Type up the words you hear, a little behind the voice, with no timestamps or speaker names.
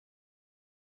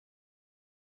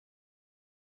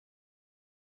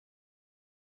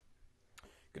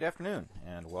Good afternoon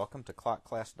and welcome to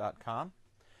ClockClass.com.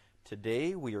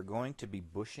 Today we are going to be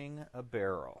bushing a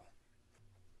barrel.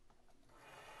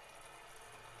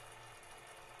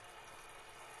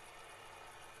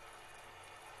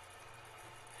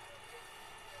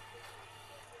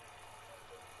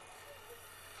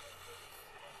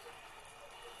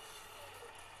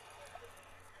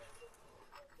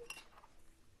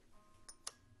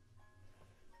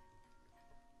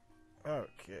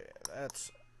 Okay,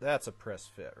 that's a press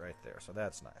fit right there, so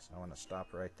that's nice. I want to stop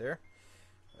right there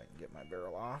so I can get my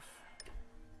barrel off.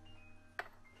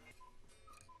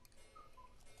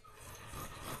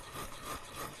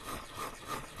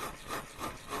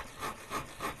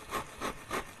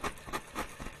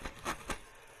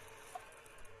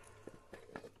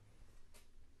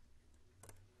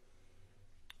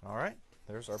 Alright,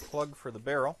 there's our plug for the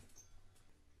barrel.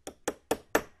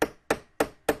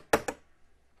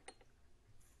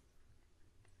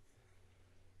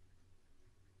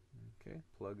 Okay,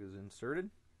 plug is inserted,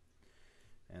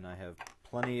 and I have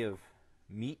plenty of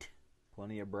meat,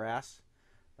 plenty of brass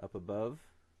up above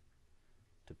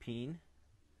to peen.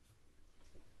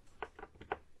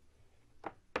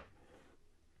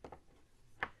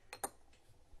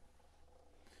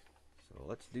 So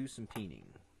let's do some peening.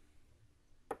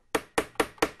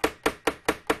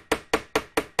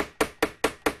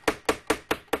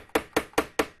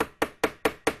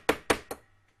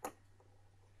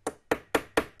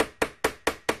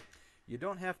 You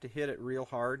don't have to hit it real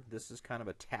hard. This is kind of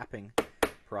a tapping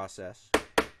process.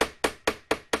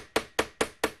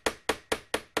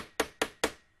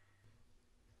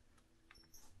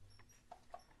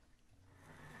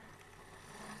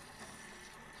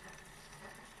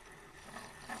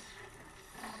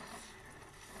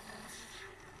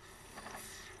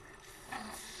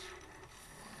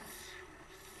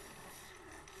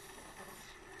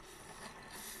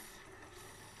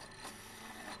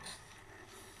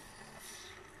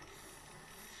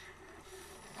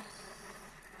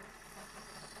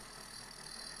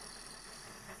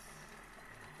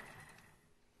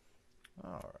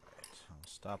 Alright, I'll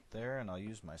stop there and I'll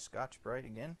use my Scotch-Brite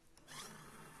again.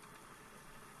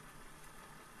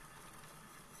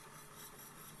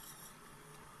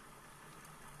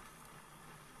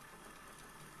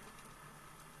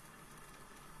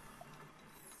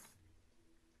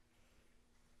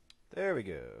 There we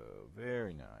go.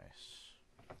 Very nice.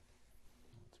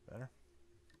 That's better.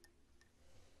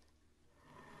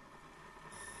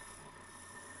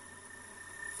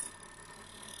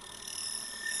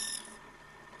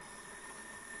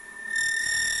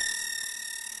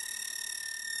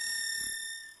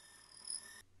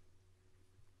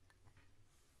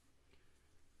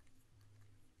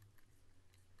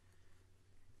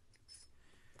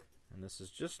 And this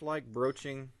is just like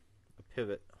broaching a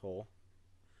pivot hole,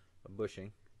 a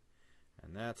bushing,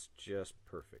 and that's just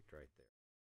perfect right there.